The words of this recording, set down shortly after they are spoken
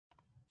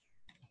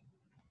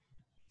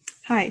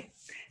Hi,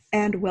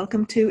 and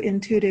welcome to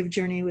Intuitive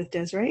Journey with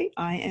Desiree.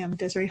 I am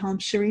Desiree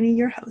Holmes Sharini,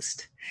 your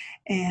host.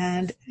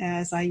 And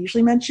as I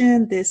usually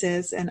mention, this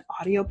is an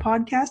audio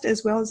podcast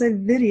as well as a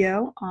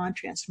video on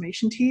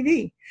Transformation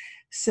TV.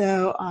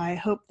 So I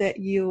hope that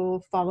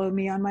you'll follow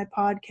me on my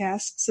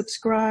podcast,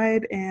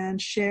 subscribe,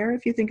 and share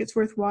if you think it's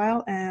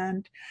worthwhile,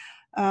 and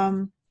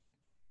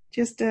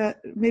just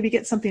maybe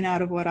get something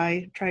out of what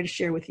I try to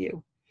share with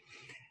you.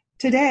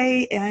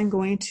 Today, I'm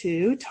going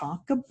to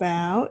talk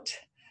about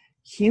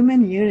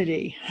human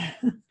unity.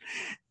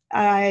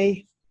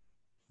 I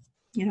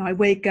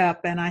wake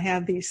up and I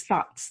have these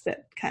thoughts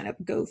that kind of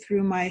go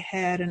through my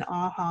head and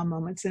aha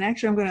moments. And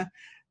actually, I'm going to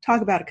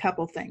talk about a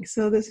couple things.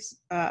 So this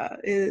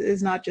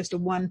is not just a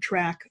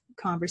one-track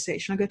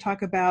conversation. I'm going to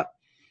talk about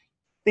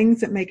things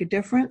that make a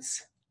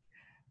difference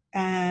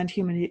and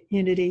human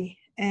unity,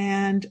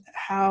 and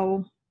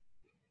how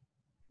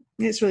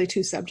it's really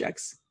two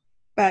subjects,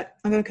 but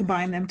I'm going to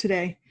combine them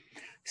today.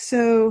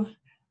 So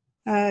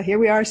here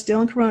we are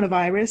still in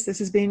coronavirus.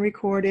 This is being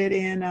recorded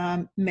in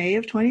May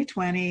of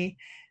 2020,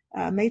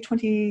 May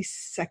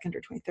 22nd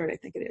or 23rd, I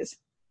think it is.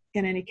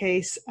 In any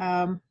case,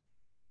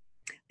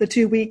 the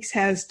 2 weeks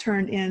has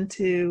turned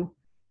into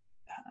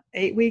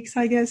 8 weeks,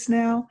 I guess,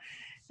 now.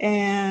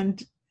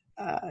 And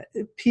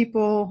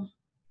people,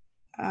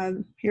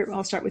 here,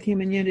 I'll start with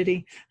human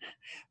unity.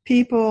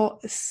 People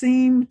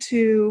seem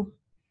to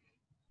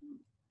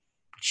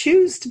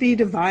choose to be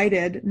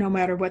divided no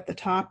matter what the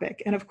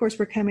topic. And of course,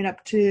 we're coming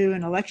up to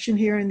an election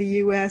here in the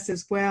US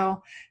as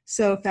well.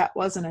 So if that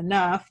wasn't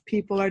enough,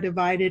 people are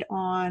divided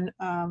on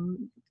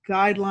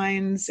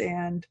guidelines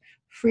and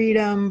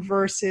freedom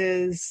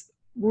versus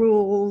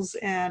rules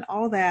and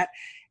all that.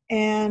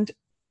 And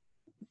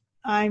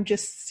I'm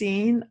just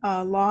seeing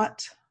a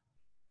lot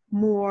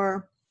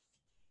more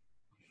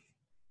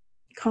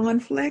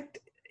conflict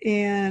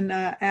in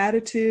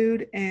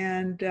attitude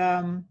and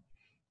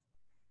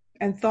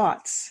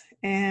thoughts,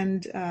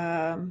 and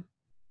not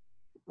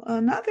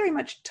very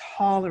much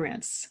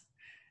tolerance.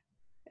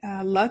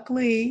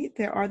 Luckily,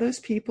 there are those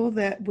people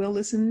that will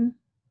listen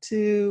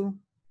to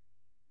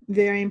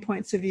varying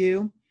points of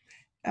view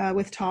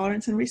with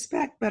tolerance and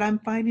respect, but I'm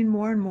finding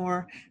more and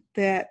more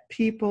that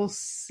people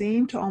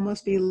seem to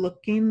almost be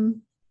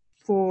looking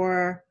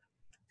for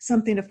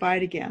something to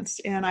fight against.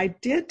 And I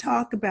did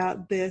talk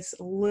about this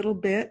a little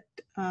bit,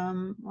 a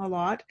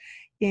lot,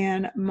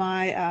 in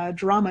my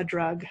drama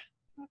drug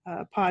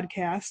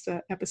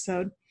podcast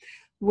episode,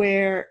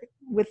 where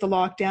with the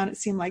lockdown, it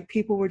seemed like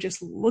people were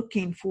just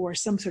looking for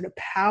some sort of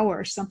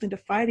power, something to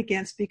fight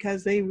against,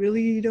 because they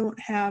really don't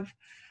have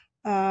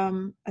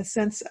a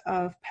sense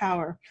of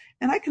power.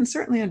 And I can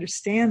certainly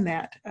understand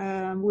that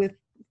with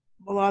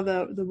a lot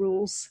of the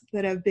rules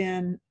that have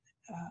been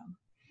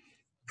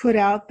put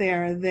out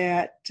there,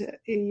 that,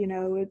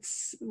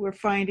 we're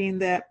finding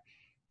that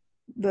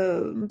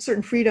the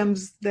certain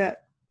freedoms that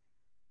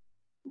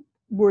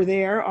were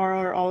there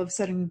are all of a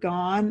sudden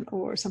gone,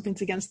 or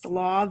something's against the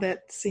law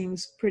that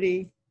seems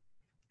pretty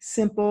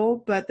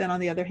simple. But then on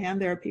the other hand,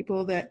 there are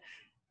people that,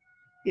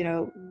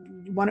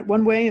 want it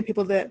one way and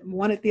people that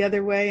want it the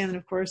other way. And then,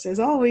 of course, as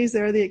always,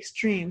 there are the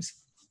extremes.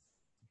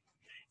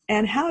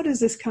 And how does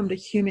this come to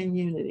human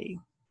unity?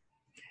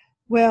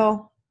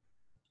 Well,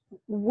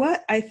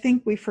 what I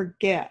think we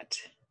forget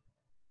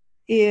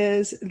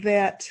is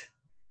that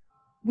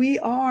we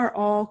are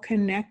all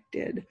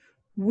connected.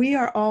 We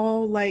are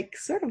all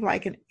sort of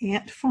like an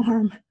ant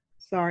farm,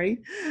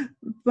 sorry,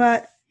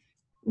 but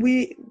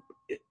with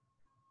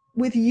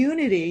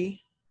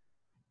unity,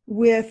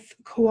 with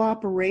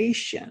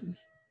cooperation,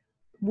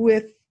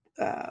 with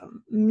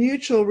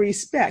mutual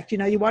respect.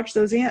 You watch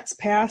those ants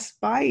pass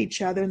by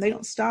each other and they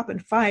don't stop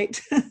and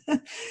fight.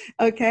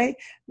 Okay,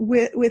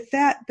 with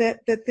that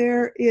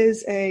there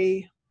is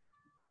a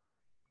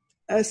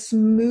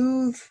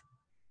smooth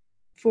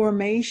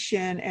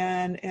formation,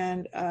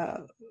 and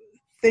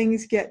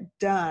things get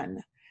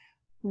done.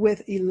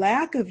 With a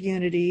lack of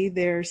unity,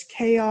 there's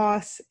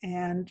chaos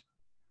and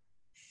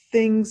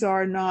things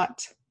are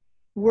not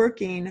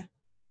working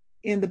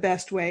in the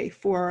best way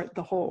for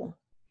the whole.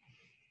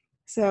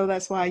 So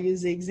that's why I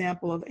use the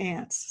example of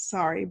ants.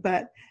 Sorry,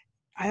 but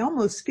I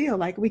almost feel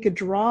like we could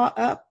draw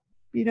up,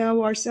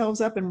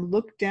 ourselves up and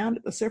look down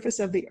at the surface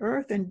of the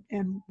earth and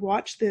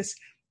watch this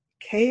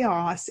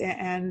chaos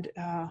and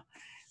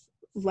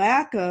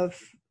lack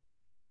of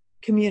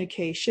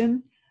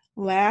communication,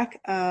 lack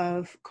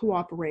of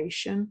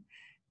cooperation,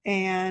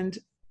 and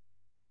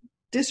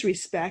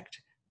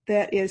disrespect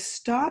that is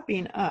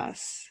stopping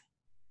us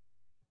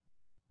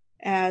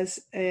as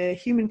a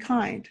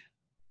humankind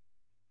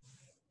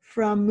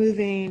from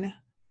moving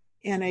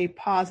in a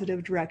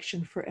positive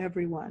direction for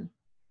everyone.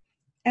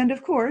 And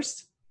of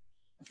course,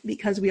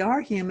 because we are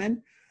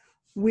human,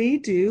 we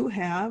do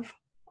have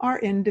our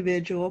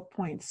individual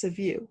points of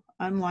view,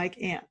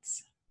 unlike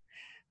ants.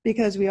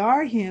 Because we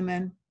are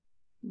human,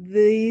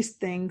 these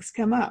things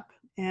come up.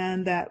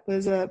 And that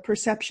was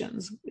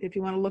perceptions. If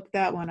you want to look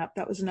that one up,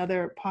 that was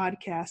another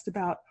podcast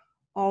about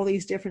all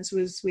these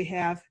differences we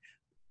have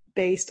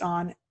based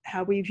on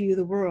how we view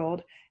the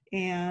world.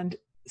 and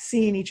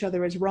seeing each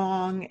other as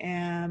wrong.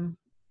 And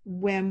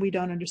when we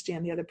don't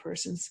understand the other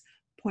person's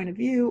point of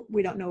view,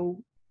 we don't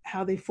know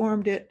how they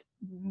formed it,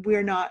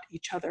 we're not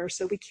each other,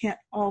 so we can't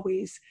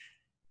always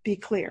be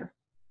clear.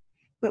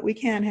 But we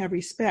can have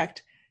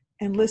respect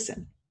and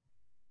listen.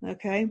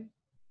 Okay?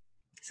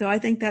 So I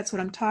think that's what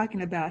I'm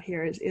talking about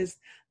here is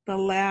the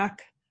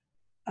lack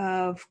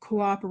of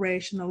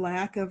cooperation, the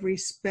lack of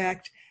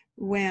respect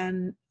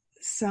when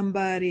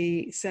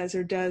somebody says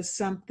or does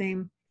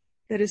something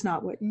that is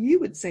not what you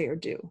would say or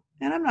do.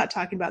 And I'm not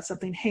talking about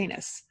something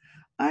heinous.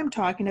 I'm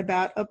talking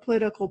about a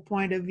political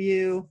point of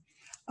view,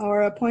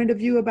 or a point of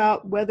view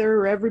about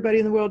whether everybody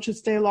in the world should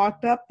stay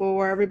locked up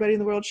or everybody in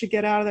the world should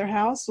get out of their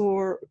house,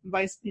 or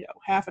vice,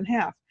 half and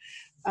half.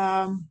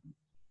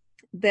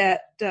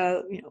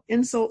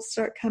 Insults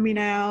start coming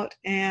out,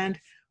 and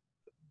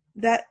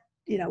that,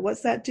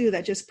 what's that do?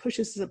 That just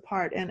pushes us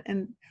apart.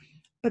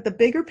 But the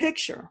bigger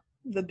picture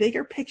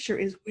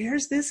is,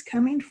 where's this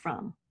coming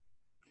from?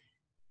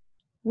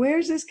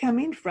 Where's this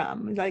coming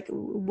from? Like,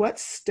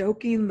 what's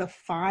stoking the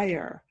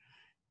fire?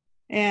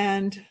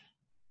 And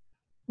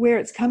where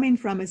it's coming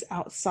from is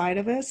outside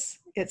of us.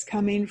 It's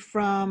coming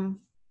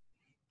from,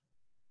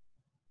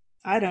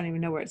 I don't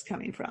even know where it's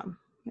coming from.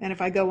 And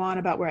if I go on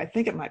about where I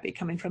think it might be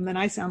coming from, then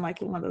I sound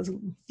like one of those,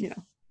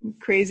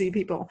 crazy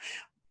people.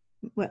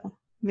 Well,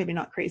 maybe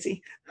not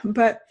crazy,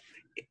 but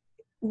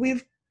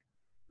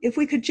if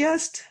we could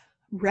just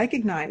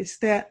recognize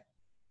that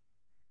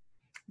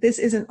this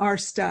isn't our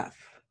stuff.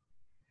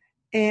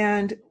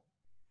 And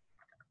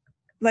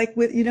like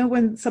with,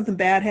 when something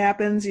bad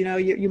happens,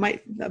 you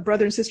might, a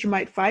brother and sister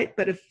might fight,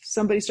 but if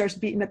somebody starts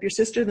beating up your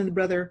sister, then the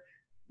brother,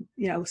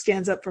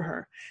 stands up for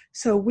her.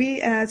 So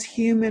we as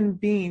human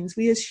beings,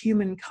 we as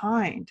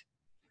humankind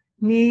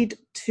need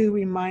to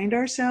remind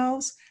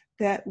ourselves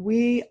that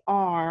we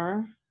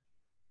are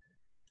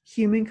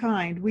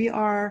humankind. We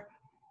are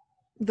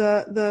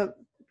the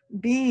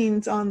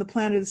beings on the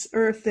planet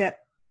Earth that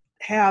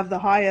have the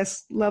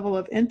highest level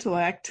of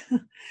intellect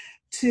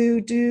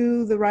to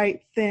do the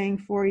right thing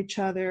for each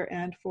other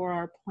and for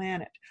our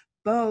planet,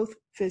 both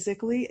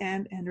physically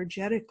and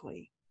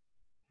energetically.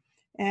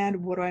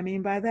 And what do I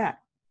mean by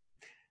that?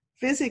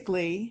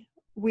 Physically,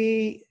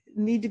 we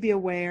need to be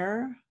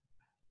aware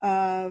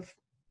of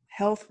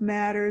health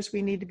matters.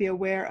 We need to be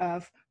aware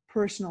of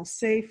personal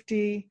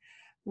safety.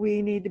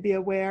 We need to be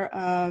aware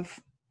of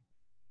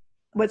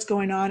what's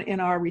going on in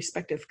our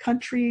respective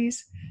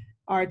countries,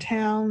 our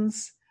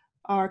towns,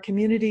 our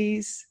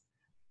communities.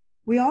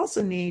 We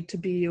also need to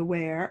be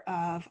aware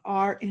of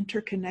our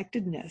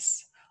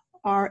interconnectedness,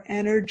 our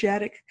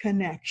energetic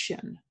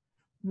connection,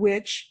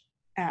 which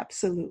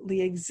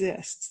absolutely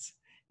exists.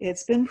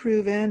 It's been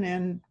proven,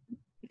 and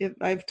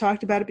I've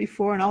talked about it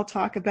before, and I'll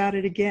talk about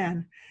it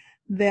again,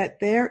 that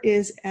there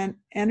is an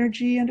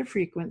energy and a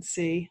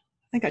frequency,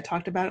 I think I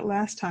talked about it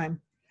last time,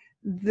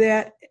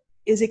 that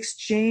is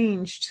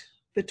exchanged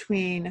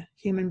between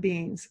human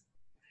beings.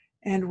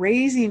 And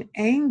raising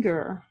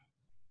anger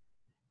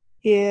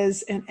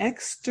is an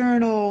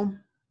external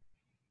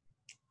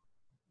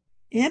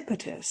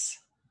impetus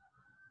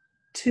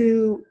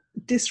to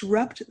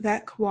disrupt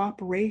that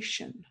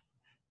cooperation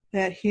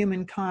that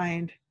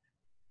humankind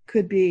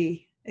could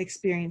be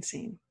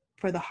experiencing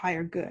for the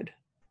higher good.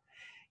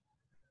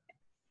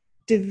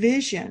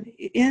 Division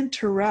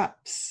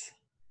interrupts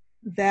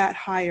that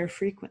higher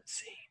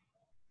frequency.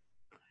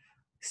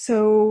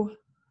 So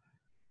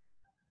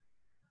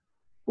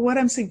what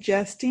I'm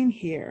suggesting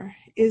here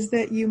is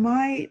that you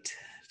might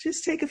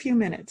just take a few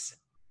minutes,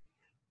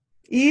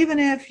 even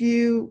if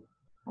you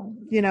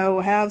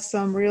have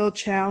some real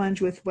challenge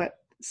with what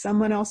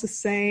someone else is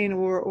saying,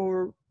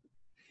 or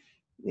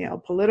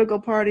political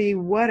party,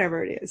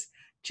 whatever it is.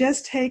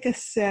 Just take a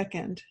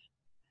second,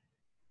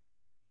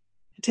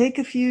 take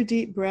a few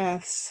deep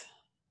breaths,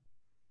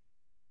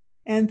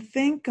 and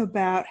think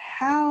about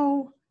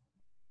how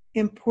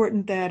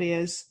important that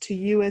is to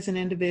you as an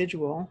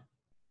individual.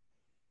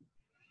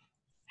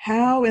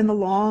 How in the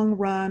long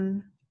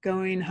run,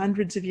 going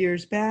hundreds of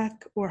years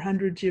back or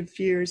hundreds of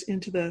years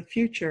into the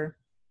future,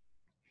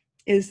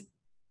 is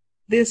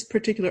this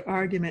particular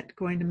argument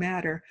going to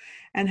matter?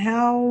 And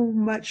how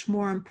much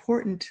more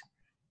important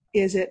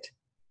is it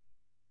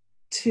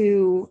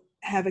to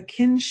have a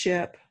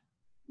kinship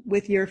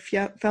with your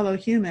fellow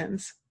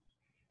humans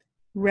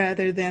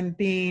rather than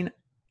being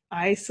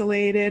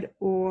isolated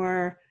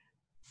or,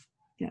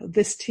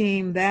 this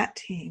team, that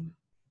team?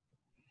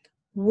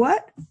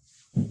 What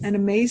an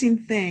amazing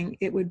thing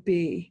it would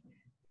be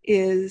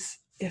is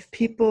if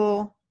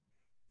people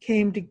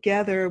came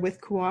together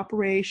with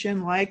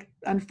cooperation, like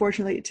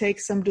unfortunately it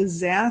takes some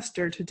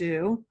disaster to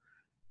do.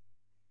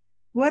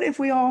 What if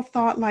we all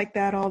thought like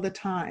that all the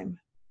time?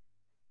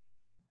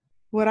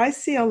 What I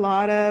see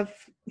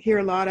hear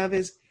a lot of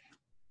is,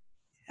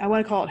 I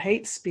want to call it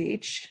hate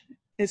speech.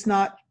 It's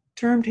not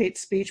termed hate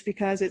speech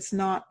because it's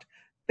not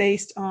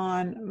based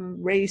on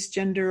race,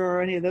 gender,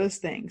 or any of those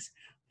things,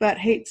 but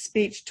hate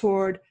speech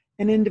toward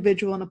an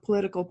individual in a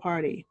political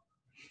party,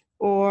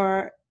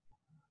 or,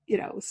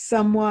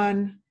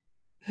 someone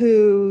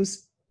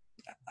who's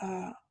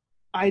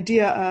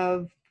idea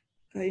of,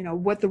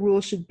 what the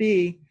rules should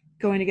be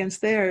going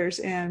against theirs,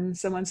 and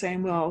someone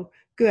saying, well,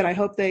 good, I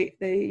hope they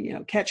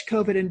catch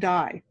COVID and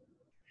die.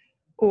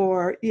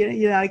 Or,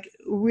 like,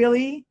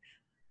 really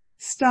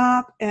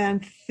stop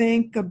and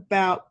think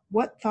about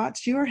what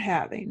thoughts you're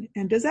having.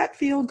 And does that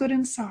feel good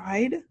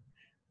inside?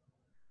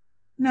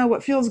 No,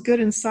 what feels good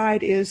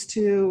inside is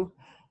to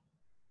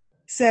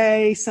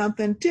say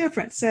something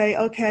different. Say,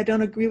 okay, I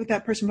don't agree with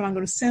that person, but I'm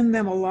going to send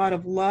them a lot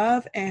of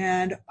love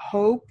and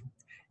hope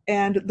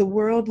and the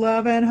world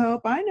love and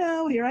hope. I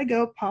know, here I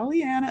go,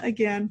 Pollyanna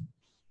again.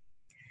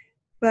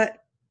 But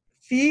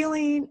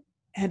feeling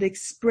and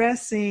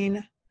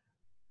expressing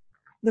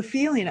the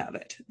feeling of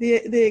it,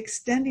 the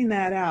extending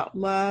that out,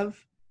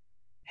 love,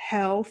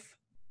 health,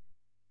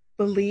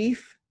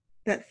 belief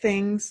that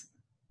things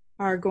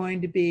are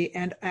going to be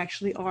and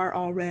actually are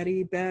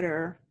already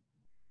better,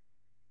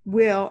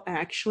 will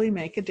actually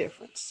make a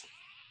difference.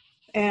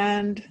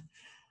 And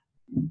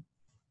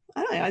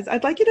I don't know,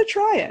 I'd like you to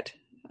try it.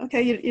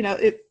 Okay,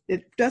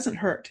 it doesn't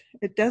hurt.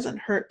 It doesn't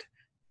hurt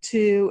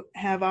to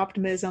have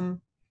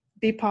optimism,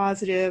 be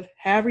positive,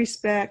 have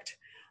respect,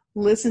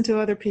 listen to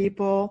other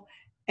people,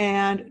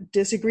 and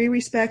disagree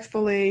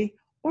respectfully,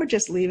 or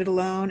just leave it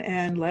alone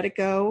and let it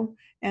go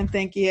and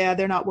think, yeah,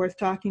 they're not worth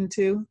talking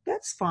to.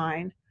 That's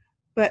fine.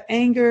 But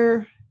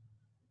anger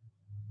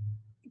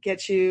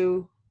gets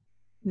you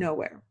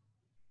nowhere.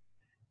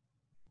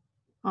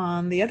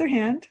 On the other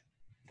hand,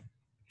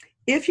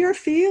 if you're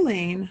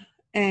feeling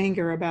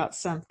anger about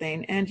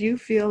something and you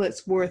feel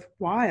it's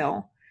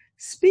worthwhile,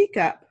 speak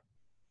up,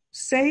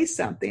 say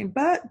something,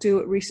 but do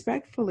it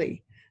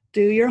respectfully.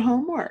 Do your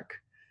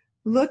homework.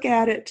 Look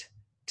at it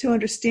to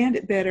understand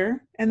it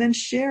better, and then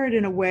share it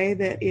in a way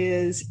that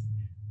is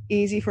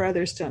easy for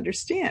others to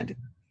understand.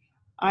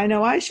 I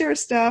know I share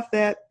stuff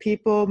that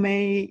people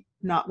may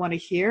not want to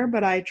hear,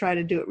 but I try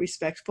to do it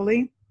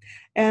respectfully.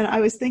 And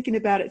I was thinking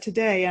about it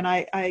today, and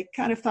I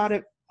kind of thought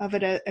of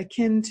it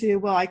akin to,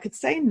 well, I could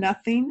say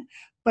nothing,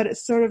 but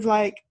it's sort of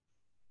like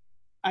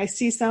I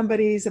see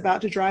somebody's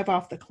about to drive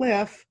off the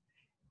cliff,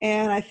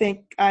 and I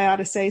think I ought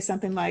to say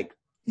something like,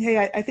 hey,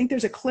 I think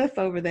there's a cliff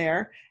over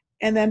there.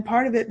 And then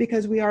part of it,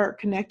 because we are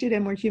connected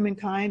and we're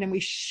humankind and we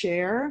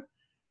share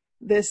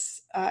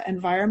this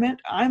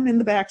environment, I'm in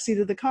the backseat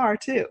of the car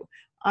too.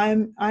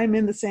 I'm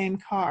in the same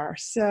car.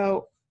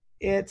 So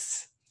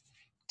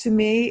to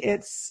me,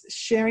 it's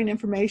sharing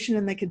information,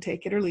 and they can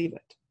take it or leave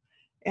it.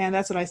 And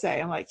that's what I say.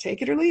 I'm like,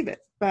 take it or leave it.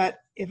 But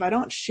if I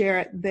don't share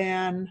it,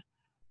 then,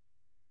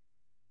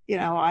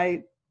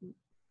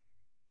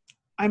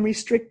 I'm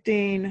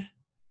restricting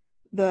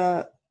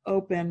the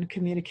open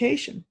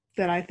communication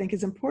that I think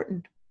is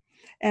important.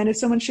 And if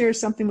someone shares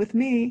something with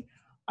me,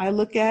 I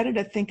look at it,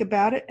 I think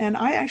about it, and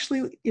I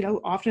actually,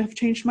 often have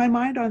changed my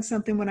mind on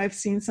something when I've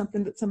seen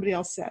something that somebody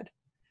else said.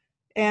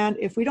 And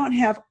if we don't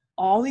have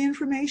all the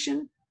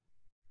information,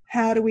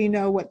 how do we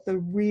know what the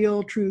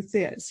real truth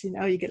is?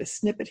 You get a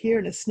snippet here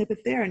and a snippet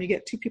there, and you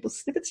get two people's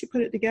snippets, you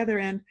put it together,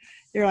 and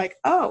you're like,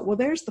 oh, well,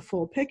 there's the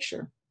full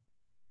picture.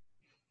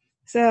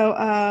 So,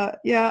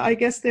 I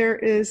guess there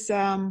is,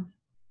 for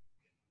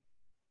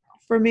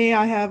me,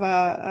 I have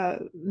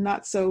a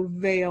not so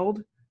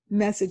veiled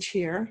message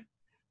here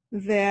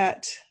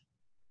that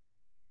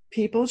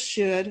people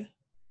should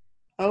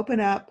open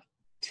up,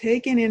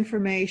 take in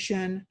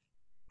information,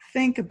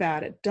 think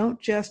about it. Don't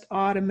just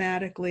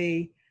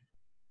automatically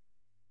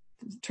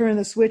turn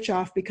the switch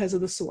off because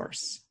of the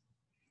source.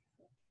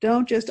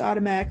 Don't just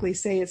automatically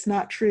say it's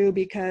not true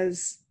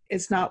because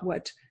it's not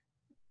what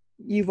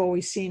you've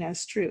always seen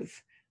as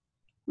truth.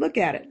 Look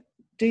at it.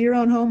 Do your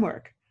own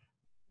homework.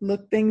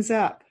 Look things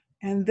up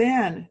and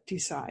then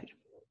decide.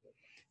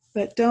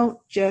 But don't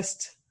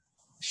just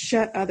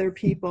shut other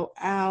people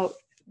out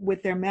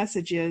with their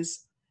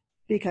messages,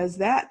 because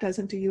that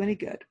doesn't do you any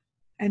good.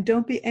 And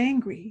don't be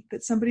angry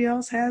that somebody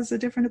else has a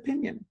different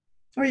opinion.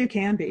 Or you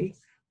can be,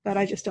 but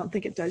I just don't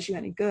think it does you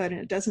any good,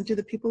 and it doesn't do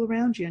the people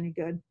around you any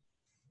good.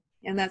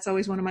 And that's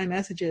always one of my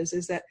messages,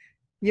 is that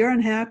your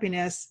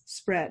unhappiness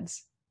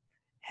spreads.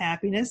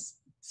 Happiness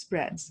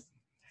spreads.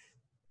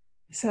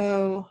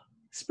 So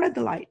spread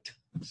the light,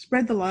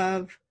 spread the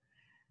love,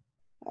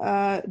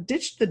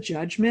 ditch the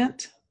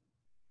judgment.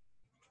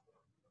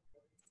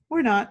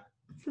 Or not.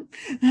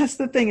 That's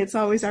the thing. It's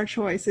always our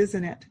choice,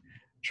 isn't it?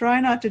 Try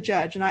not to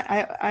judge. And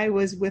I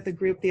was with a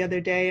group the other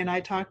day, and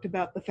I talked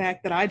about the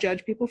fact that I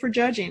judge people for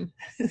judging.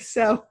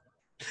 So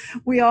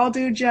we all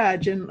do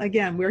judge. And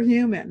again, we're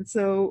human.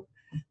 So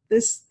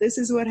this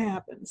is what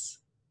happens.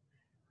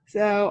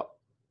 So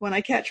when I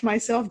catch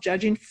myself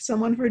judging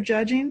someone for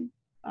judging,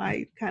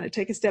 I kind of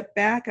take a step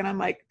back, and I'm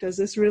like, does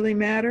this really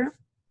matter?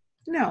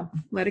 No,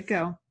 let it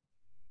go.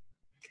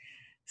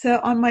 So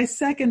on my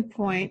second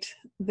point,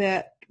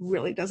 that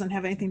really doesn't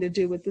have anything to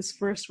do with this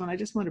first one, I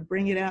just want to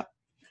bring it up.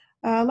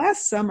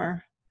 Last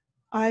summer,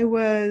 I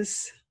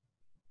was,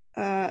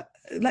 a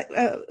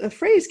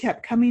phrase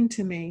kept coming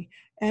to me,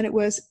 and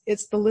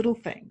it's the little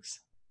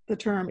things. The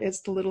term,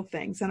 it's the little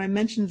things. And I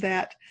mentioned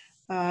that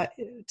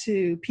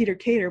to Peter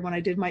Cater when I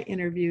did my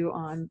interview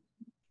on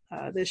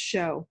this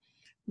show,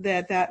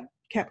 that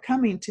kept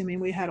coming to me.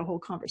 We had a whole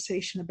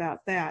conversation about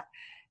that.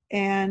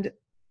 And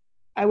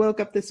I woke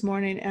up this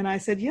morning and I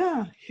said,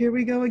 yeah, here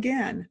we go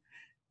again,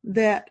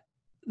 that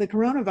the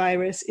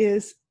coronavirus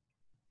is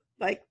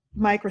like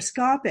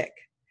microscopic.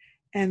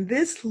 And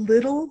this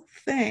little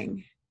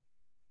thing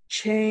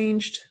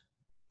changed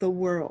the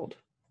world.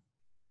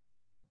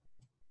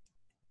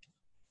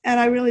 And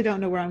I really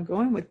don't know where I'm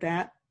going with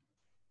that,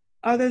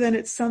 other than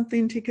it's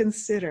something to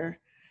consider,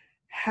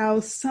 how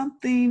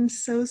something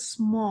so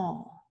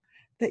small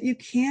that you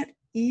can't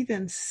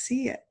even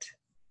see it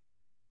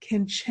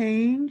can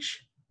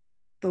change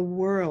the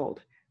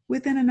world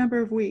within a number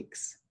of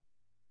weeks.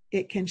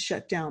 It can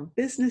shut down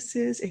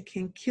businesses, it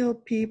can kill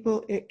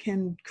people, it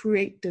can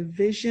create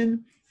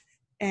division.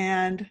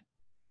 And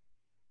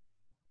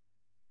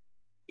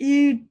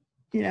you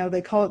know,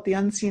 they call it the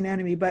unseen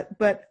enemy, but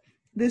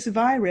this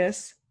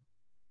virus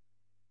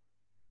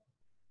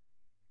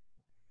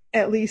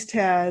at least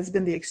has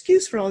been the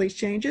excuse for all these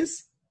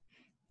changes,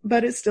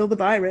 but it's still the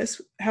virus,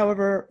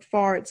 however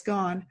far it's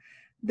gone,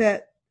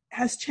 that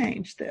has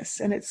changed this.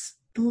 And it's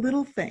the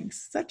little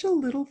things, such a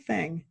little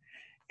thing.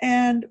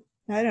 And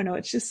I don't know,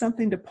 it's just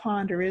something to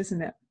ponder,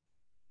 isn't it?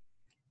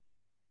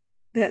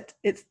 That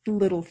it's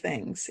little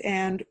things.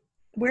 And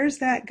where's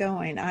that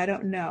going? I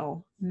don't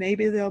know.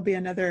 Maybe there'll be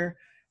another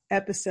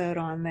episode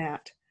on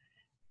that.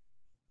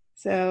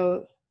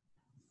 So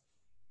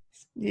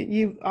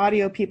you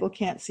audio people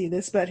can't see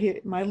this, but here,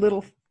 my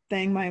little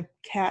thing, my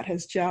cat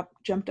has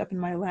jumped up in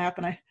my lap,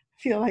 and I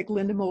feel like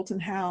Linda Moulton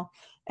Howe,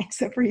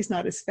 except for he's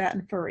not as fat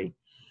and furry.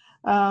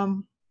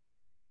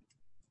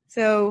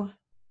 So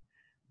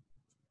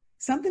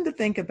something to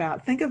think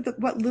about. Think of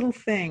what little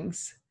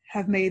things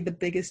have made the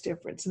biggest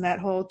difference. And that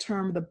whole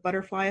term, the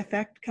butterfly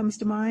effect, comes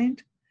to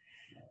mind.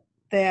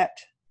 That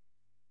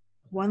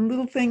one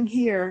little thing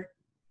here,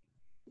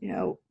 you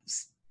know,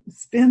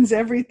 spins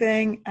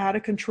everything out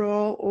of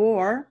control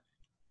or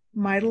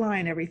might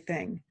align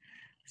everything.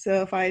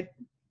 So if I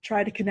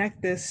try to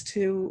connect this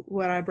to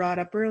what I brought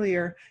up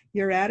earlier,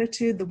 your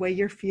attitude, the way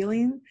you're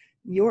feeling,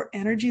 your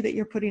energy that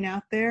you're putting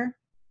out there,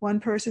 one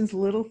person's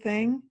little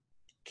thing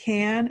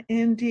can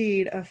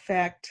indeed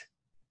affect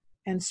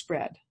and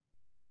spread.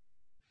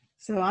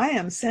 So I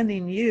am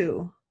sending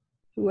you,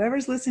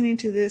 whoever's listening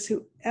to this,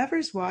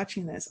 whoever's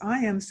watching this, I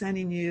am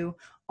sending you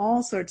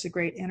all sorts of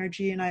great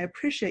energy, and I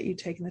appreciate you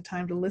taking the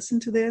time to listen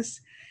to this.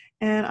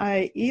 And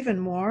I even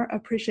more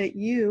appreciate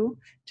you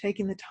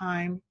taking the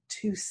time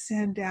to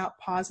send out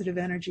positive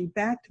energy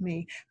back to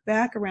me,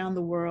 back around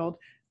the world,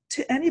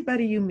 to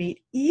anybody you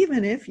meet,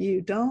 even if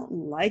you don't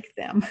like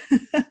them.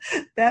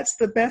 That's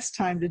the best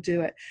time to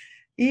do it.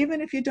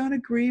 Even if you don't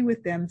agree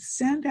with them,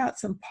 send out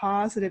some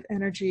positive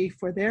energy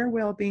for their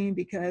well-being,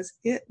 because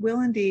it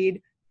will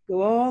indeed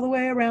go all the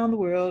way around the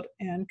world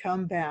and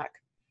come back.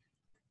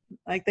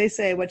 Like they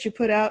say, what you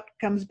put out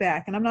comes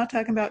back. And I'm not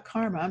talking about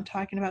karma. I'm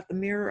talking about the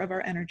mirror of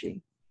our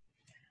energy.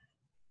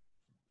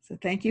 So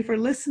thank you for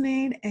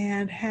listening,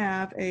 and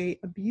have a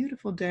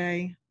beautiful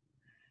day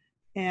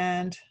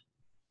and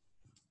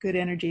good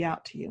energy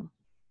out to you.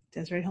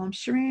 Desiree Holmes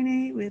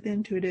Sherini with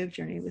Intuitive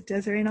Journey with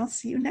Desiree, and I'll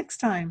see you next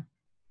time.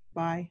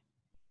 Bye.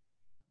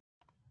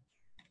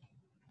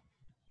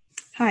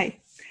 Hi,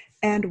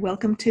 and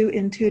welcome to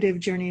Intuitive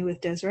Journey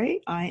with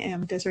Desiree. I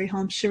am Desiree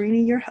Holmes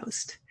Sherini, your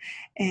host.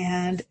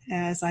 And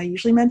as I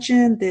usually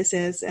mention, this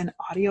is an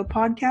audio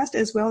podcast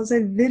as well as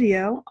a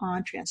video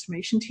on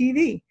Transformation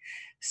TV.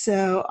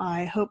 So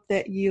I hope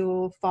that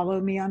you'll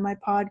follow me on my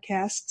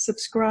podcast,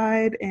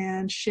 subscribe,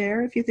 and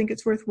share if you think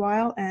it's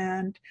worthwhile,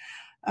 and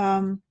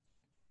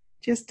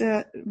just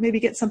maybe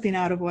get something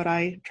out of what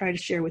I try to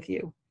share with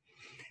you.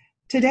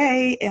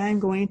 Today, I'm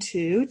going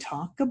to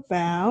talk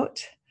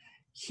about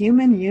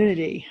human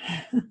unity.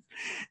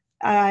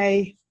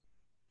 I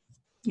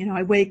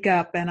wake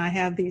up and I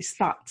have these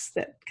thoughts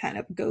that kind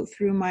of go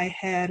through my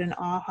head, and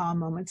aha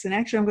moments. And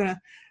actually, I'm going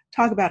to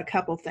talk about a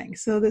couple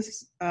things. So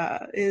this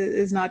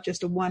is not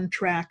just a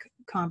one-track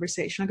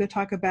conversation. I'm going to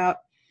talk about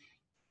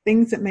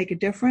things that make a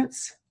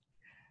difference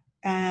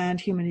and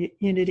human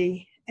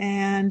unity,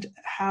 and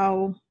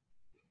how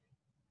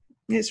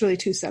it's really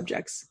two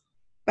subjects,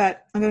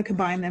 but I'm going to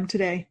combine them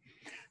today.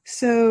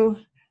 So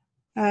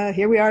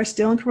here we are,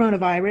 still in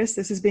coronavirus.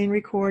 This is being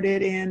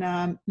recorded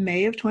in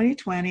May of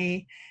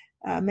 2020,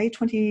 May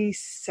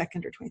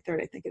 22nd or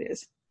 23rd, I think it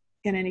is.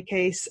 In any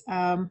case,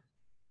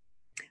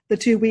 the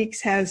 2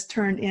 weeks has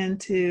turned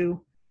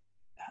into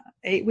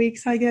 8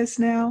 weeks, I guess,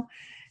 now.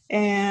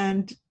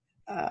 And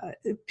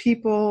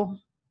people,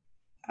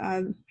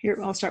 here,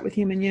 I'll start with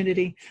human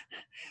unity.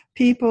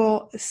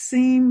 People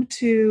seem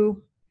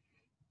to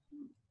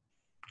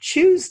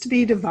choose to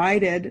be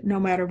divided no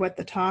matter what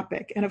the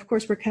topic. And of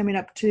course, we're coming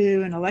up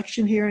to an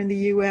election here in the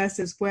US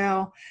as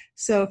well.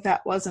 So if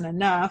that wasn't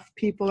enough,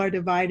 people are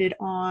divided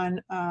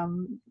on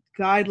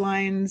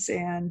guidelines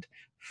and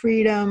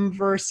freedom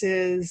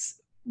versus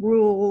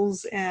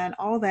rules and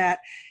all that.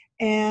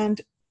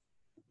 And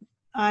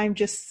I'm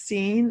just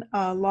seeing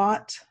a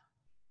lot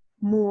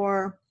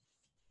more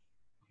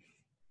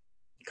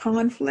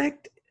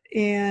conflict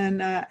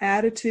in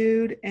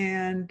attitude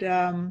and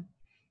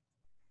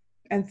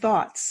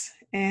thoughts,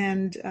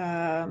 and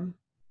not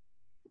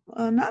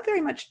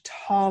very much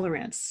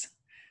tolerance.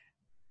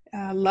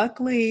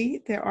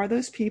 Luckily, there are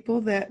those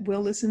people that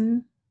will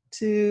listen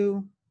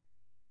to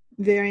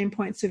varying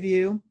points of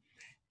view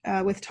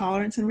with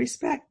tolerance and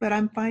respect, but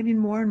I'm finding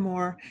more and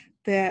more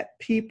that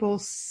people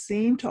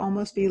seem to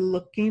almost be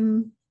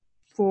looking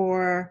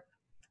for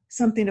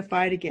something to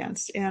fight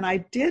against. And I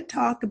did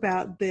talk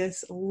about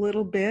this a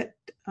little bit,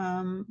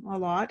 a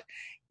lot,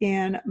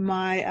 in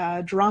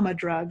my Drama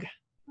Drug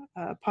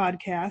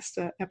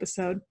podcast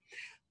episode,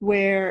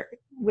 where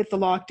with the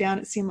lockdown,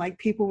 it seemed like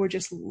people were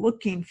just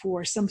looking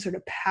for some sort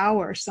of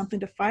power, something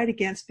to fight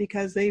against,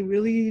 because they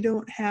really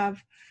don't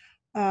have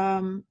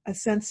a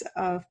sense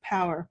of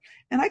power.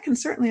 And I can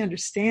certainly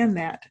understand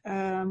that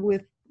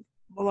with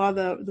a lot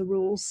of the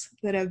rules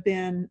that have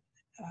been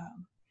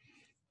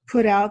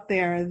put out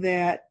there,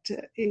 that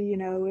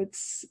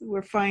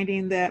we're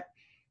finding that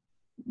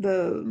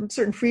the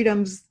certain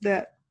freedoms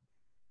that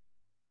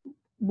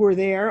were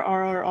there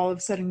are all of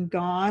a sudden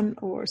gone,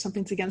 or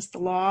something's against the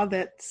law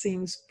that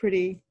seems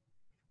pretty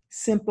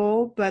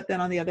simple. But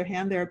then on the other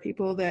hand, there are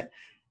people that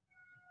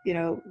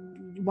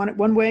want it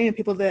one way and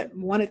people that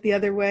want it the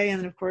other way.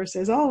 And of course,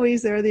 as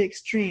always, there are the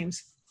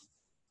extremes.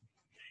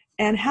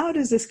 And how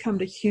does this come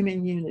to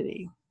human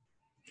unity?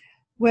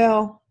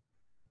 Well,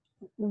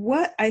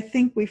 what I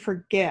think we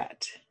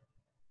forget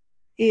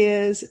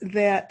is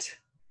that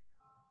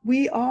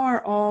we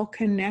are all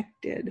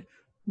connected.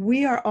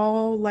 We are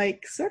all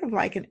sort of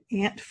like an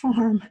ant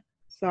farm,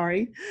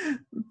 sorry,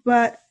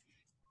 but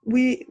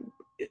with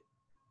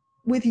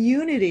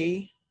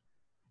unity,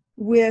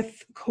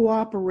 with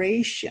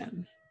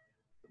cooperation,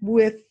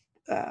 with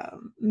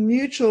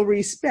mutual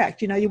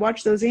respect. You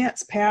watch those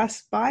ants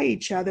pass by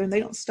each other and they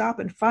don't stop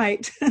and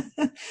fight.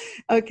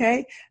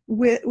 Okay,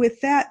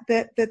 with that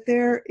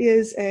there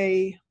is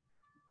a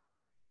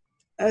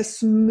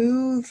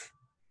smooth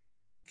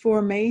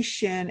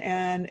formation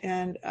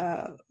and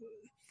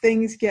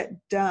things get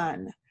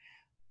done.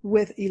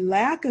 With a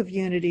lack of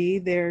unity,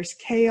 there's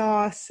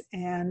chaos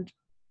and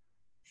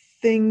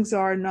things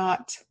are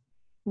not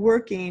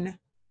working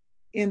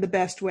in the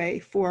best way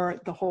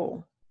for the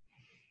whole.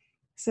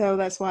 So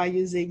that's why I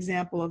use the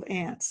example of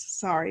ants.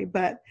 Sorry,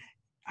 but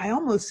I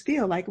almost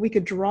feel like we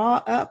could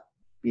draw up,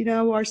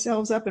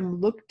 ourselves up and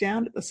look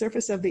down at the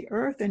surface of the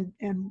earth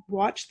and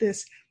watch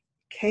this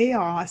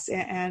chaos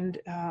and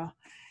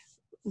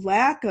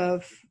lack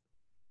of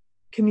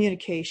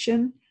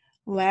communication,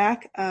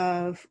 lack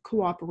of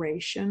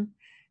cooperation,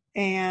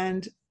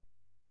 and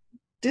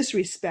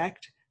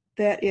disrespect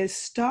that is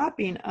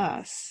stopping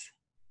us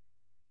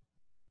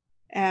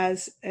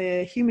as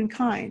a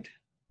humankind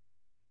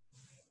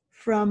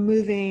from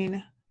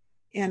moving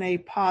in a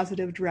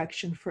positive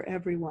direction for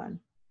everyone.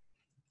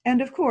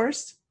 And of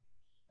course,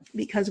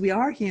 because we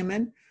are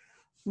human,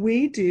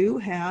 we do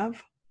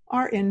have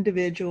our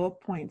individual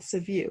points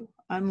of view,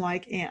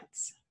 unlike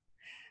ants.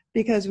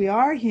 Because we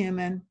are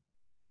human,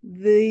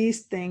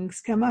 these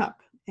things come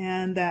up.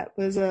 And that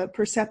was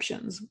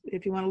perceptions.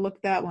 If you want to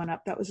look that one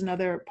up, that was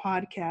another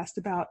podcast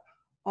about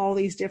all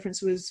these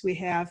differences we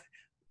have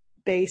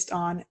based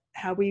on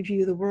how we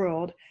view the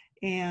world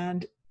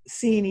and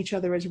seeing each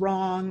other as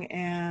wrong.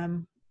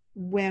 And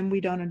when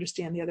we don't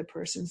understand the other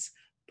person's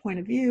point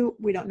of view,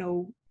 we don't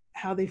know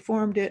how they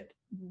formed it.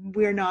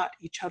 We're not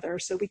each other,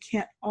 so we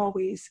can't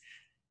always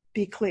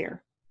be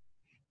clear.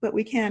 But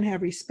we can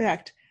have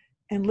respect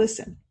and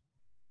listen.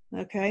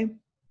 Okay?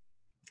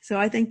 So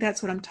I think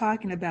that's what I'm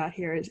talking about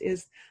here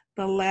is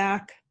the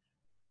lack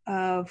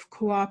of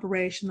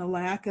cooperation, the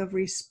lack of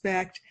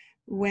respect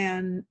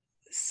when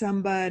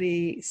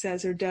somebody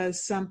says or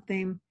does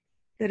something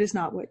that is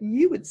not what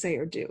you would say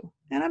or do.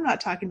 And I'm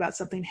not talking about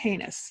something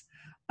heinous.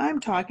 I'm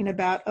talking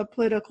about a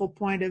political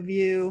point of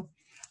view,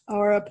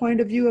 or a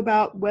point of view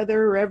about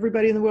whether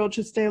everybody in the world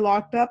should stay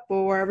locked up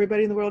or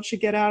everybody in the world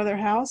should get out of their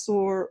house,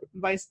 or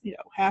vice,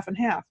 half and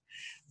half.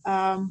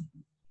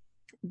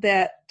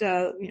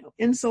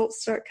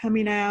 Insults start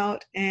coming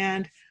out,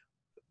 and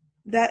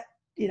that,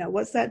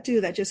 what's that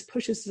do? That just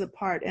pushes us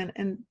apart.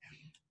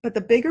 But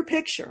the bigger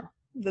picture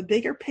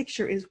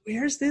is,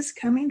 where's this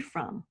coming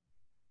from?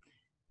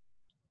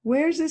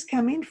 Where's this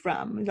coming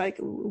from?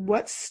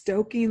 What's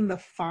stoking the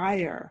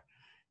fire?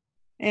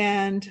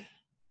 And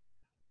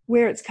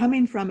where it's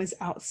coming from is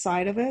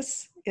outside of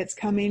us. It's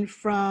coming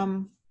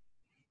from,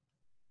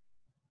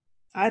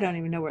 I don't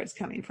even know where it's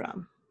coming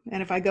from.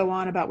 And if I go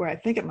on about where I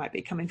think it might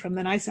be coming from,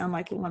 then I sound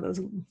like one of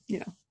those,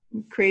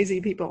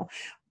 crazy people.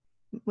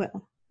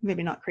 Well,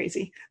 maybe not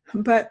crazy,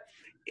 but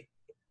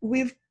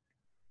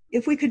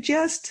if we could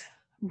just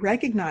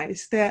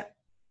recognize that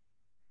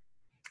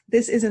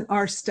this isn't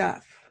our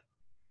stuff.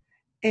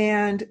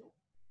 And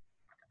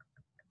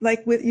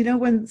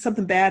when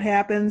something bad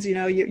happens,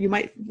 you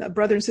might, a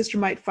brother and sister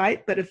might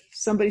fight, but if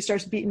somebody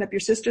starts beating up your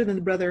sister, then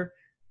the brother,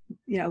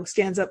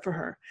 stands up for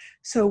her.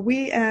 So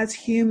we as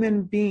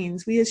human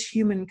beings, we as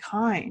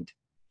humankind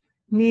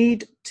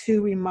need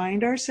to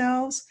remind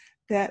ourselves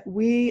that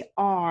we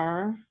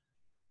are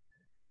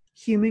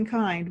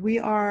humankind. We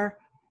are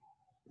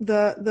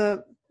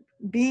the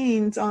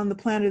beings on the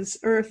planet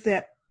Earth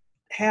that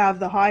have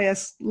the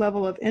highest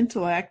level of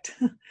intellect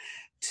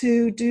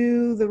to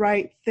do the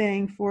right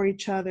thing for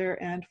each other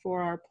and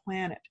for our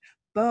planet,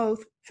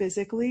 both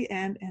physically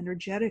and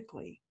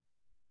energetically.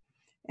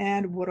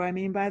 And what do I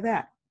mean by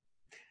that?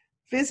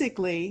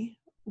 Physically,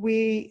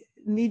 we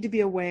need to be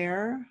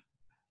aware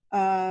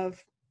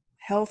of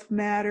health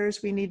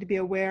matters. We need to be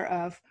aware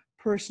of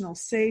personal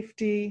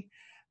safety.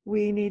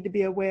 We need to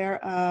be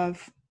aware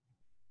of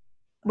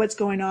what's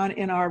going on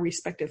in our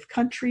respective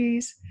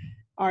countries,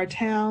 our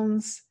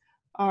towns,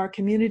 our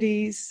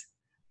communities.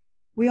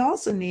 We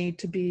also need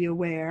to be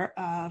aware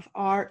of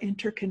our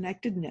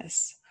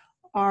interconnectedness,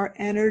 our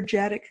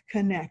energetic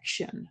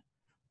connection,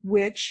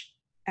 which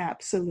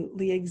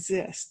absolutely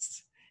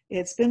exists.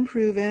 It's been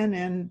proven,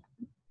 and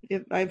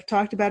I've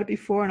talked about it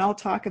before, and I'll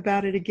talk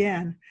about it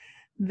again,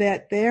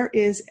 that there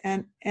is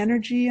an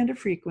energy and a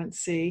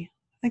frequency,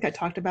 I think I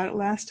talked about it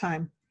last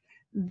time,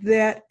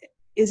 that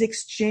is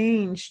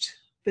exchanged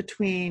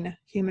between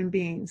human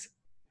beings.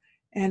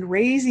 And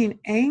raising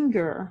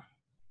anger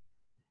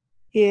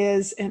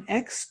is an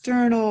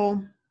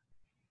external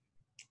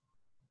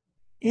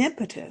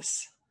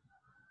impetus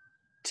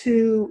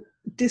to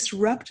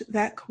disrupt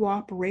that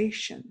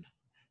cooperation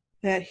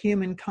that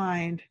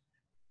humankind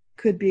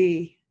could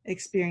be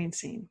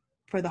experiencing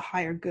for the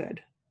higher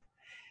good.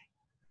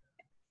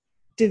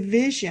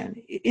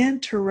 Division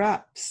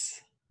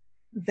interrupts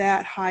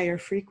that higher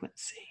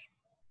frequency.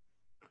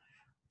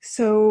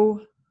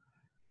 So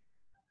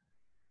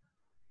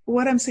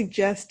what I'm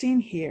suggesting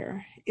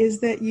here is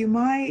that you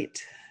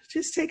might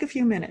just take a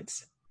few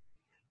minutes,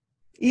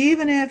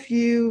 even if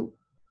you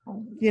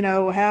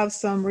have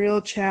some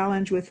real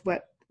challenge with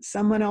what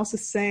someone else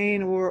is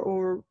saying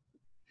or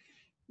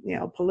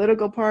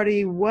political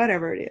party,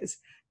 whatever it is.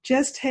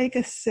 Just take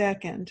a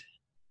second,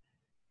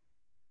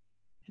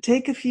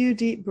 take a few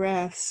deep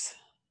breaths,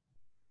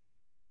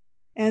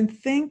 and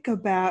think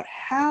about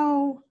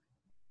how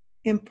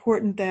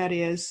important that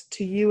is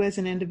to you as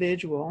an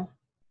individual.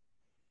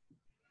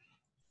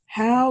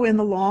 How in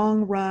the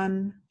long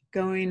run,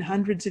 going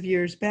hundreds of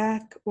years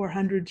back or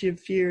hundreds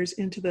of years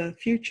into the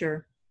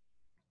future,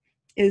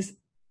 is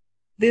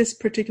this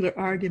particular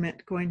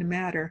argument going to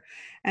matter?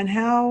 And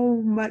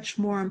how much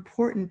more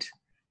important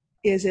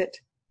is it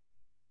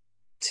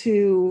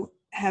to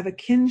have a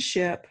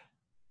kinship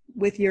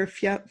with your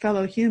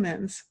fellow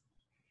humans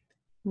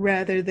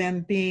rather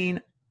than being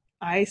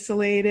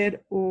isolated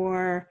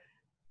or,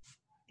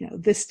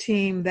 this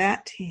team,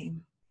 that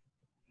team?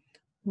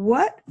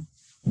 What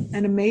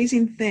an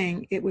amazing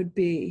thing it would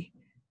be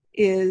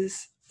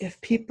is if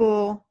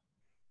people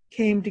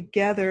came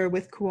together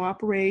with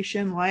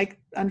cooperation, like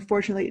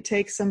unfortunately it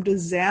takes some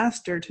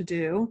disaster to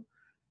do.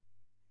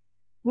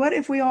 What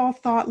if we all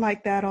thought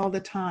like that all the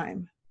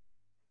time?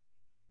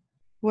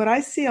 What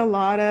I see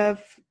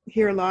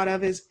hear a lot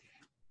of is,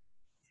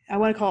 I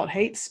want to call it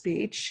hate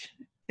speech.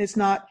 It's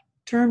not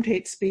termed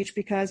hate speech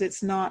because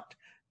it's not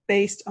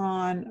based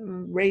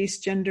on race,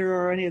 gender,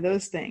 or any of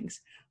those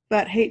things,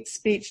 but hate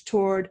speech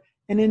toward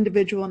an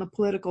individual in a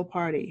political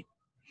party,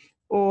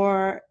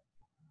 or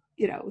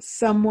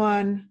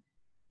someone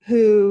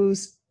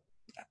whose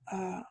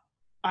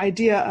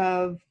idea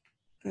of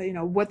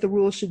what the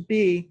rules should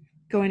be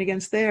going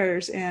against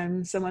theirs,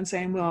 and someone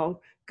saying,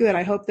 well, good,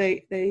 I hope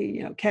they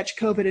catch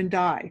COVID and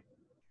die.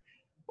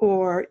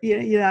 Or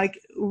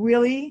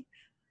really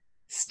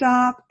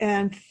stop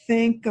and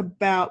think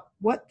about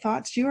what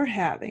thoughts you're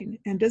having,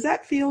 and does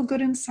that feel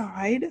good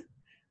inside?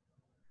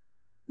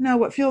 No,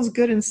 what feels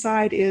good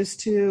inside is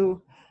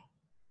to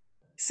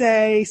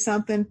say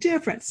something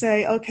different.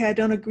 Say, okay, I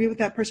don't agree with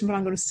that person, but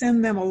I'm going to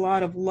send them a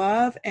lot of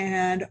love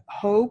and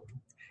hope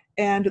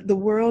and the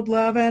world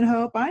love and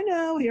hope. I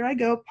know, here I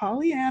go,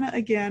 Pollyanna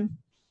again.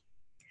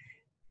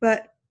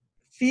 But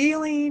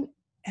feeling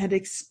and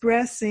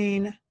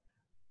expressing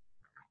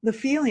the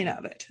feeling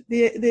of it,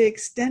 the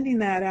extending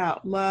that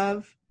out,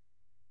 love,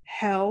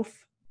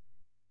 health,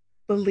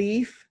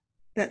 belief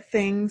that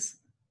things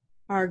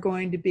are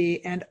going to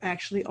be and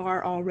actually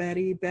are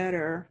already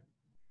better,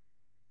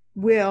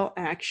 will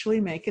actually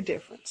make a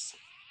difference.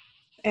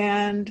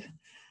 And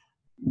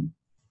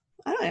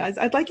I don't know,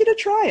 I'd like you to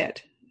try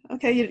it.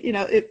 Okay,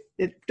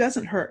 it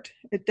doesn't hurt.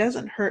 It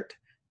doesn't hurt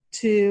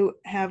to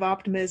have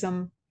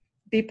optimism,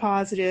 be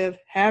positive,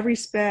 have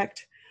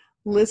respect,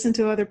 listen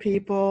to other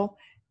people,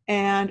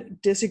 and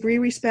disagree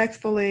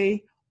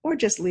respectfully, or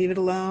just leave it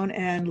alone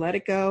and let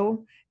it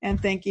go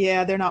and think,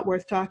 yeah, they're not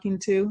worth talking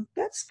to.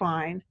 That's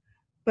fine.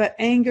 But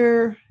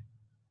anger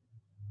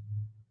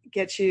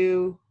gets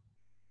you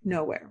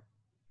nowhere.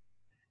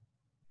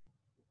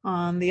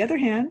 On the other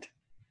hand,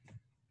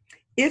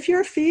 if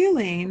you're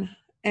feeling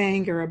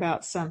anger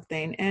about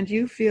something and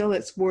you feel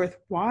it's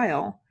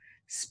worthwhile,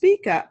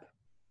 speak up,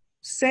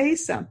 say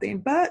something,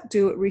 but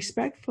do it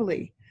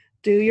respectfully.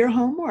 Do your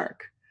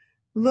homework.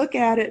 Look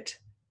at it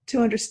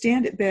to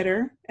understand it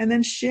better, and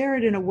then share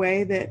it in a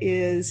way that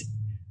is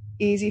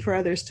easy for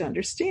others to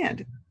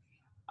understand.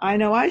 I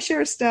know I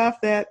share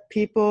stuff that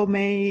people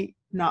may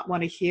not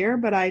want to hear,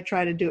 but I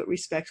try to do it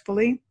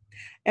respectfully.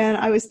 And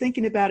I was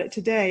thinking about it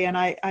today, and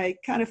I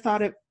kind of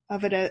thought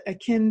of it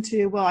akin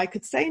to, well, I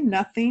could say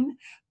nothing,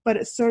 but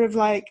it's sort of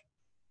like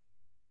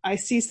I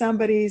see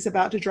somebody's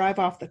about to drive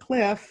off the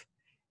cliff,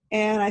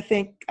 and I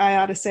think I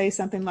ought to say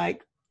something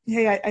like,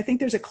 hey, I think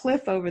there's a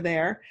cliff over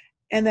there.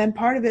 And then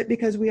part of it,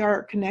 because we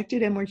are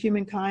connected and we're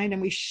humankind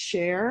and we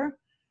share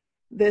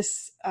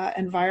this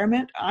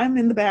environment, I'm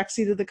in the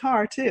backseat of the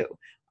car too.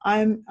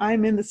 I'm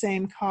in the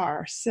same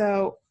car.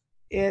 So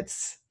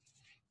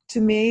to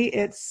me,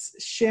 it's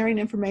sharing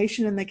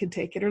information, and they can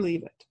take it or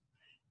leave it.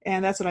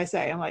 And that's what I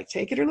say. I'm like,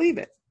 take it or leave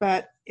it.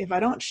 But if I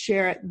don't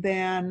share it,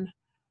 then,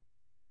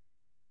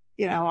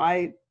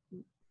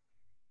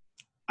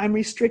 I'm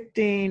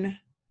restricting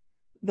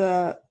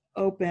the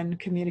open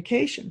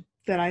communication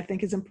that I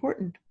think is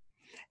important.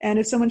 And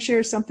if someone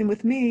shares something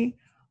with me,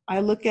 I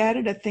look at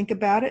it, I think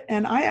about it,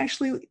 and I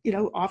actually,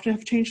 often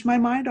have changed my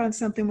mind on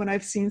something when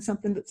I've seen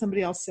something that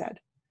somebody else said.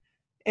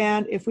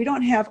 And if we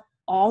don't have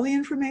all the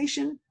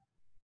information,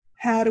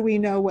 how do we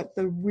know what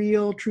the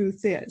real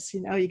truth is?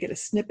 You get a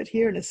snippet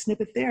here and a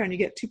snippet there, and you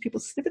get two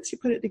people's snippets, you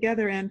put it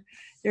together, and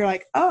you're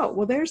like, oh,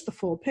 well, there's the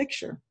full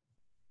picture.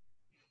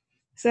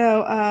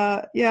 So,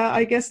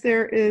 I guess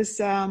there is,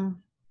 for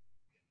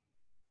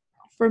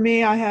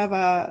me, I have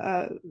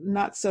a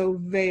not so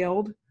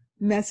veiled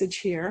message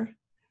here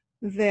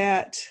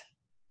that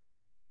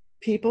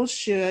people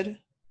should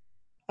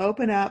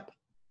open up,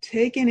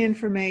 take in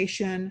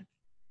information,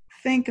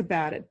 think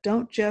about it.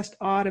 Don't just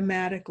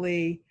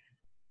automatically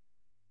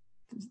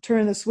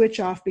turn the switch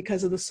off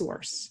because of the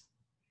source.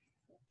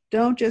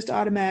 Don't just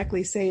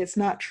automatically say it's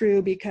not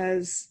true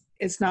because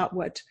it's not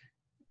what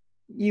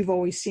you've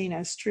always seen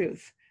as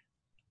truth.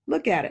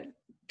 Look at it.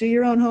 Do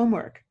your own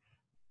homework.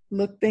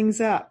 Look things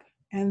up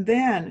and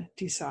then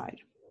decide.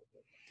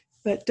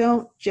 But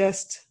don't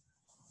just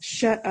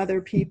shut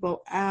other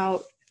people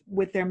out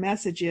with their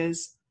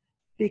messages,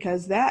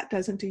 because that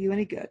doesn't do you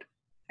any good.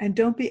 And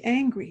don't be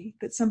angry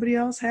that somebody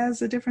else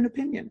has a different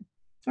opinion.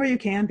 Or you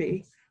can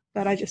be,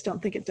 but I just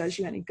don't think it does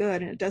you any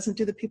good, and it doesn't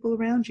do the people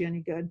around you any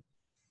good.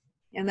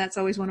 And that's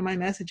always one of my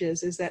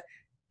messages, is that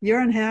your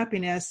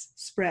unhappiness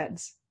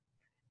spreads.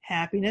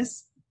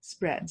 Happiness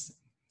spreads.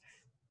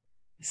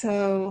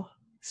 So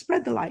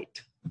spread the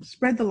light,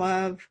 spread the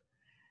love,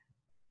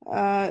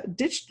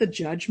 ditch the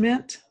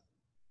judgment.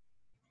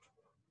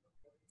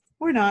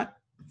 Or not.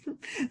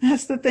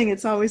 That's the thing.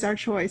 It's always our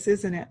choice,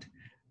 isn't it?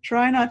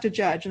 Try not to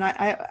judge. And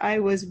I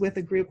was with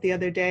a group the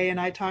other day, and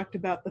I talked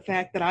about the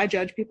fact that I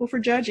judge people for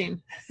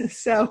judging.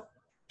 So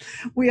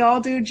we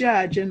all do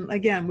judge. And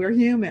again, we're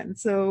human.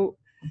 So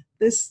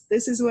this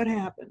is what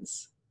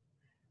happens.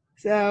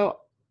 So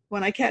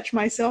when I catch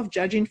myself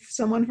judging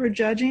someone for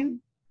judging,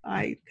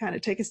 I kind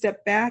of take a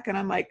step back, and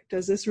I'm like,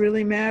 does this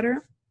really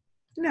matter?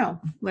 No,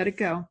 let it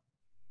go.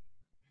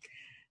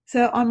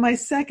 So on my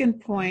second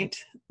point,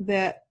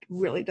 that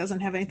really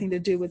doesn't have anything to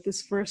do with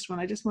this first one,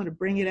 I just want to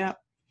bring it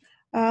up.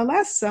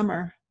 Last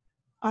summer,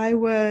 I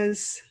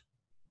was,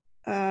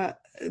 a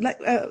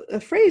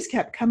phrase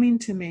kept coming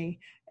to me,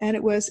 and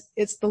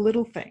it's the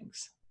little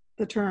things,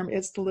 the term,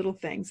 it's the little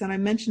things. And I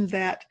mentioned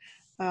that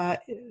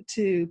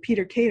to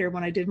Peter Cater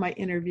when I did my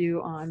interview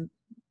on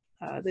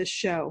this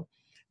show,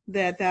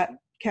 that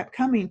kept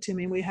coming to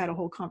me. We had a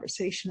whole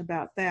conversation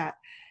about that.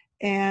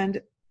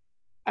 And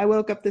I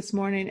woke up this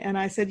morning and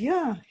I said,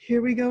 yeah,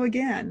 here we go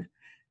again.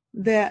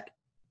 That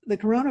the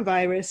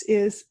coronavirus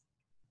is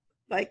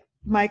like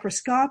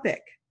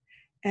microscopic.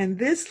 And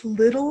this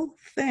little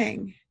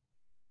thing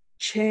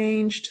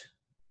changed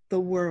the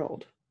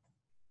world.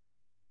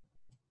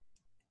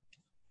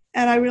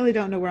 And I really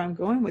don't know where I'm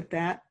going with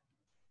that,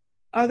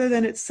 other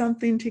than it's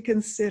something to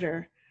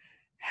consider,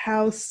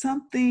 how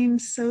something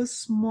so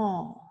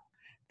small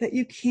that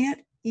you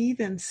can't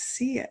even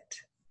see it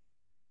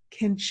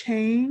can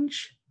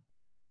change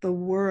the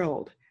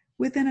world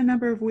within a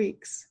number of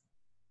weeks.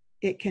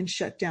 It can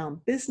shut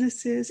down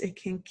businesses, it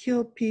can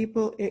kill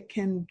people, it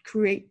can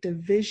create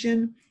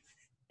division,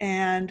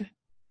 and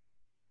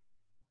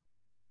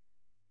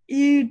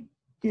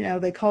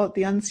they call it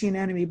the unseen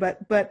enemy, but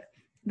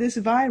this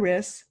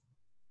virus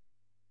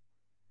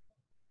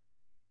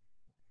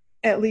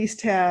at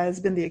least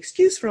has been the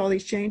excuse for all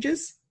these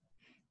changes,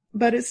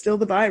 but it's still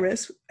the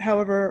virus,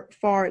 however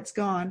far it's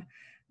gone,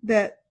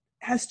 that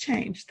has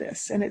changed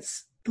this. And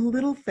it's the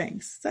little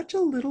things, such a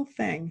little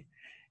thing.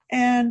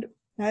 And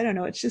I don't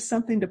know, it's just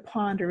something to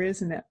ponder,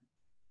 isn't it?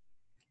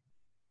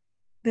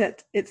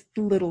 That it's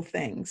little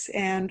things.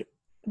 And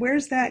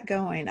where's that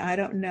going? I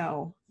don't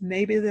know.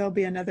 Maybe there'll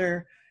be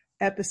another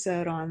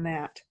episode on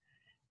that.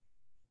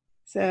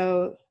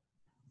 So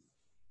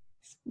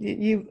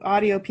you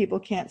audio people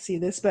can't see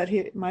this, but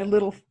my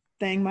little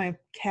thing, my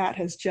cat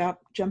has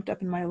jumped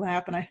up in my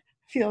lap, and I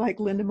feel like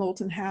Linda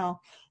Moulton Howe,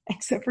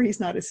 except for he's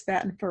not as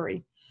fat and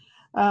furry.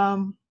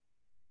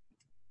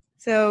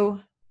 So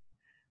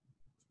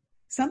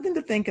something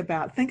to think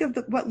about. Think of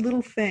what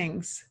little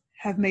things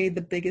have made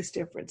the biggest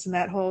difference. And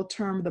that whole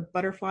term, the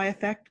butterfly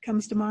effect,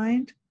 comes to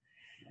mind.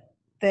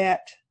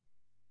 That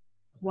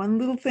one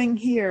little thing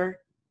here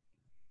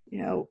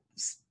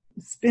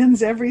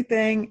spins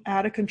everything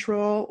out of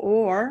control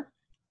or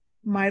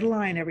might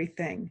align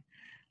everything.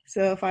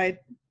 So if I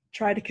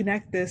try to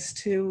connect this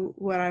to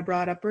what I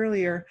brought up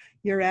earlier,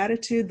 your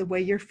attitude, the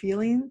way you're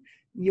feeling,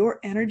 your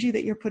energy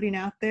that you're putting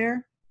out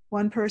there,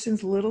 one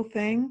person's little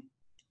thing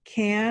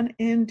can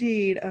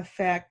indeed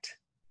affect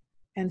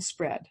and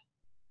spread.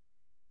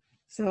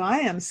 So I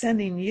am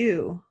sending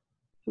you,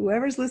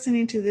 whoever's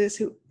listening to this,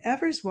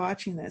 whoever's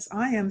watching this,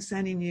 I am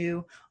sending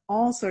you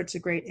all sorts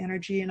of great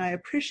energy, and I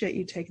appreciate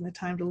you taking the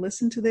time to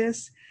listen to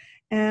this.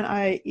 And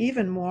I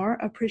even more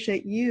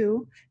appreciate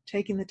you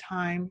taking the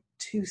time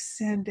to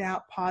send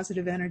out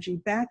positive energy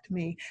back to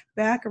me,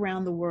 back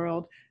around the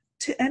world,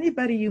 to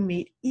anybody you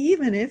meet,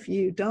 even if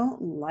you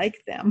don't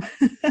like them.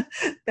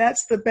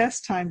 That's the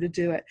best time to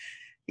do it.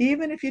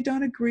 Even if you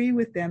don't agree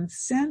with them,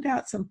 send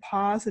out some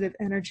positive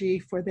energy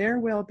for their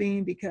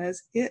well-being,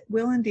 because it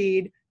will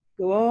indeed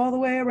go all the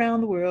way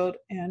around the world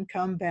and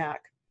come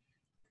back.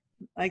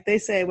 Like they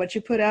say, what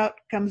you put out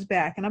comes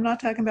back. And I'm not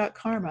talking about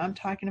karma. I'm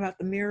talking about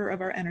the mirror of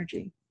our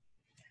energy.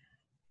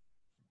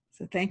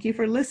 So thank you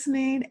for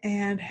listening,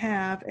 and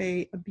have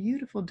a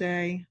beautiful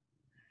day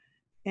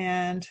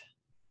and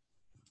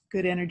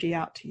good energy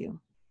out to you.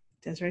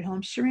 Desiree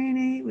Holmes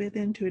Sherini with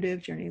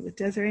Intuitive Journey with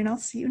Desiree, and I'll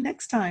see you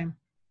next time.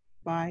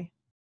 Bye.